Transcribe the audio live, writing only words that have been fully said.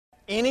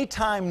Any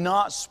time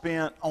not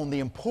spent on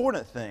the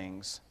important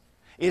things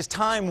is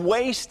time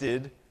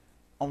wasted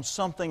on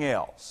something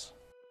else.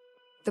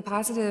 The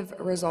positive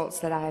results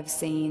that I've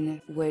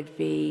seen would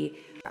be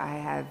I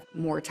have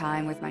more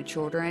time with my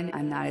children.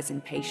 I'm not as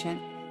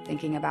impatient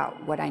thinking about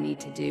what I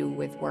need to do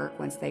with work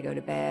once they go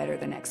to bed or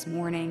the next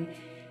morning.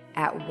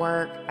 At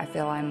work, I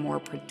feel I'm more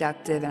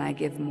productive and I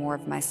give more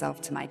of myself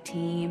to my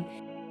team.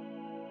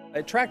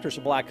 At Tractor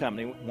Supply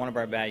Company, one of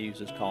our values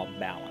is called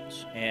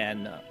balance.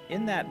 And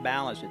in that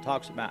balance, it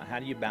talks about how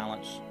do you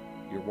balance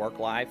your work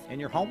life and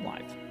your home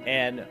life.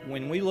 And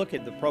when we look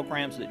at the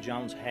programs that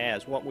Jones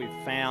has, what we've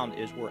found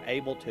is we're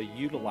able to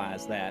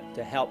utilize that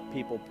to help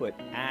people put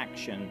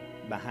action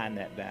behind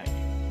that value.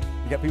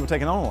 You got people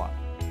taking on a lot.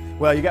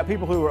 Well, you got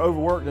people who are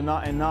overworked and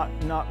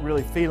not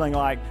really feeling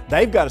like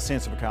they've got a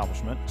sense of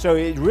accomplishment. So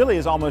it really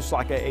is almost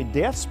like a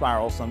death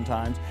spiral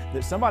sometimes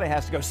that somebody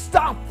has to go,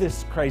 stop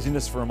this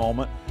craziness for a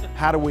moment.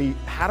 How do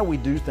we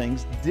do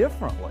things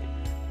differently?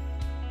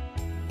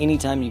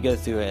 Anytime you go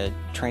through a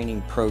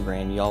training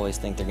program, you always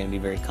think they're going to be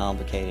very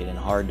complicated and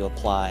hard to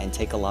apply and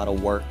take a lot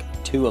of work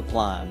to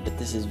apply them. But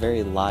this is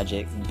very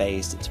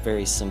logic-based. It's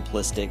very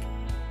simplistic.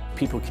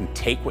 People can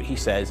take what he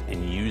says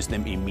and use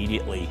them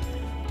immediately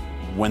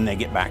when they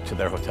get back to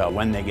their hotel,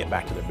 when they get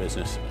back to their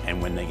business,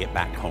 and when they get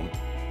back home.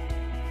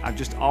 I've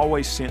just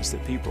always sensed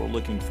that people are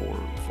looking for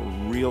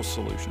real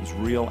solutions,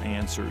 real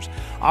answers,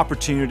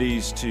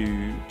 opportunities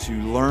to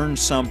learn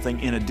something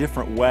in a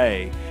different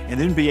way and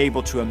then be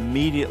able to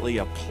immediately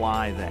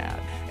apply that.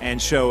 And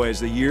so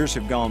as the years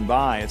have gone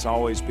by, it's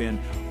always been,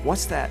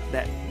 what's that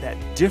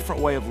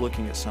different way of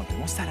looking at something?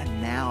 What's that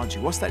analogy?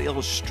 What's that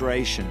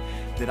illustration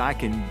that I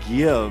can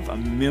give a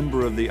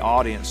member of the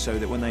audience so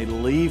that when they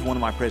leave one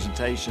of my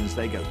presentations,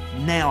 they go,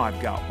 now I've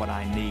got what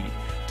I need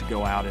to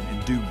go out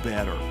and do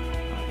better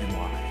in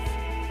life.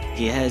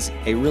 He has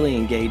a really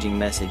engaging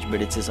message,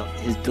 but it's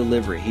his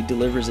delivery. He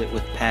delivers it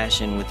with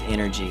passion, with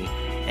energy,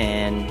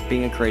 and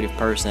being a creative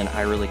person,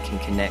 I really can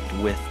connect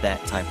with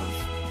that type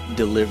of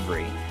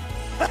delivery.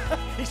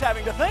 He's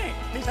having to think.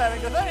 He's having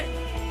to think.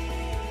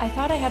 I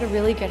thought I had a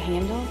really good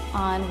handle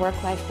on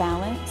work-life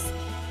balance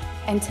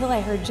until I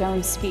heard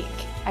Jones speak.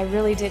 I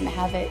really didn't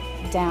have it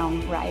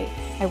down right.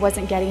 I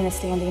wasn't getting a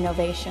standing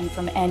ovation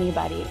from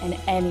anybody in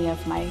any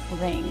of my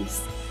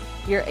rings.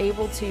 You're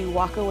able to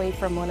walk away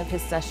from one of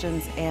his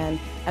sessions and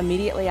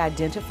immediately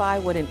identify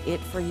what an it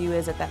for you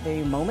is at that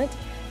very moment,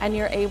 and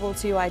you're able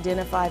to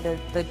identify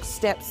the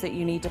steps that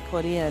you need to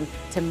put in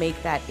to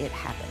make that it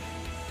happen.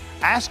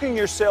 Asking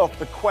yourself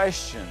the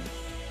question,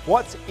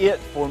 what's it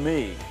for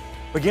me,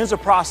 begins a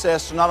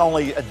process to not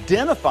only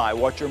identify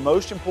what your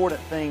most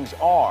important things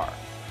are,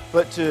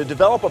 but to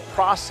develop a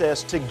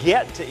process to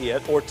get to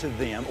it or to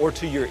them or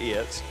to your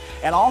its,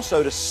 and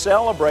also to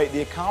celebrate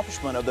the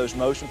accomplishment of those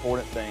most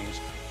important things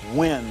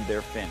when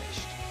they're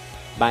finished.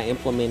 By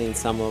implementing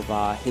some of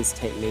his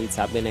techniques,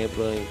 I've been able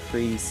to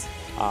increase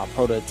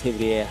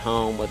productivity at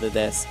home, whether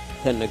that's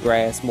cutting the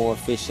grass more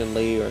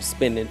efficiently or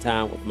spending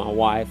time with my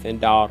wife and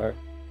daughter.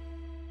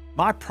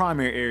 My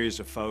primary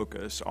areas of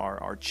focus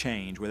are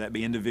change, whether that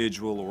be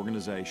individual or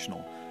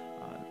organizational,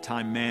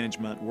 time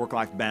management,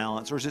 work-life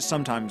balance, or as it's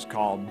sometimes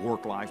called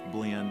work-life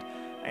blend,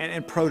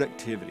 and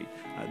productivity.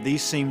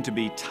 These seem to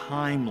be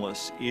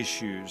timeless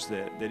issues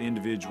that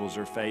individuals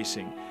are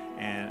facing,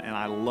 and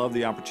I love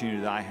the opportunity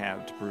that I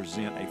have to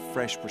present a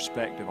fresh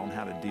perspective on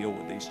how to deal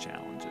with these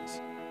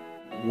challenges.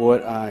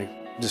 What I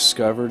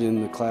discovered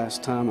in the class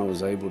time, I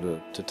was able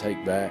to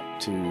take back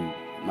to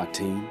my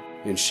team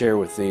and share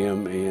with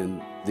them,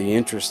 and the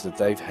interest that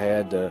they've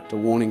had to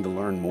wanting to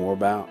learn more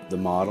about the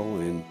model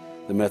and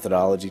the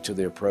methodology to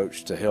the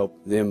approach to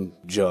help them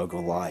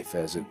juggle life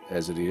as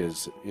it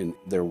is in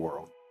their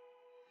world.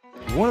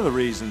 One of the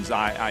reasons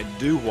I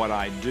do what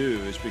I do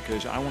is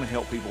because I want to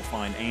help people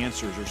find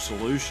answers or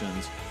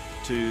solutions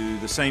to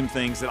the same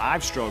things that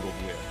I've struggled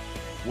with,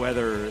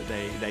 whether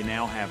they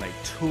now have a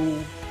tool,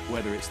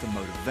 whether it's the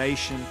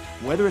motivation,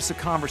 whether it's a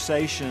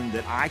conversation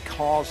that I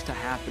caused to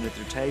happen at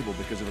their table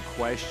because of a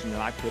question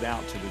that I put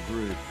out to the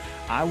group.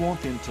 I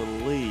want them to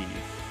leave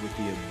with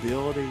the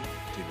ability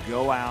to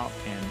go out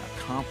and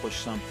accomplish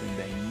something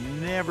they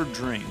never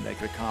dreamed they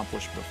could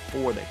accomplish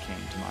before they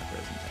came to my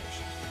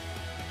presentation.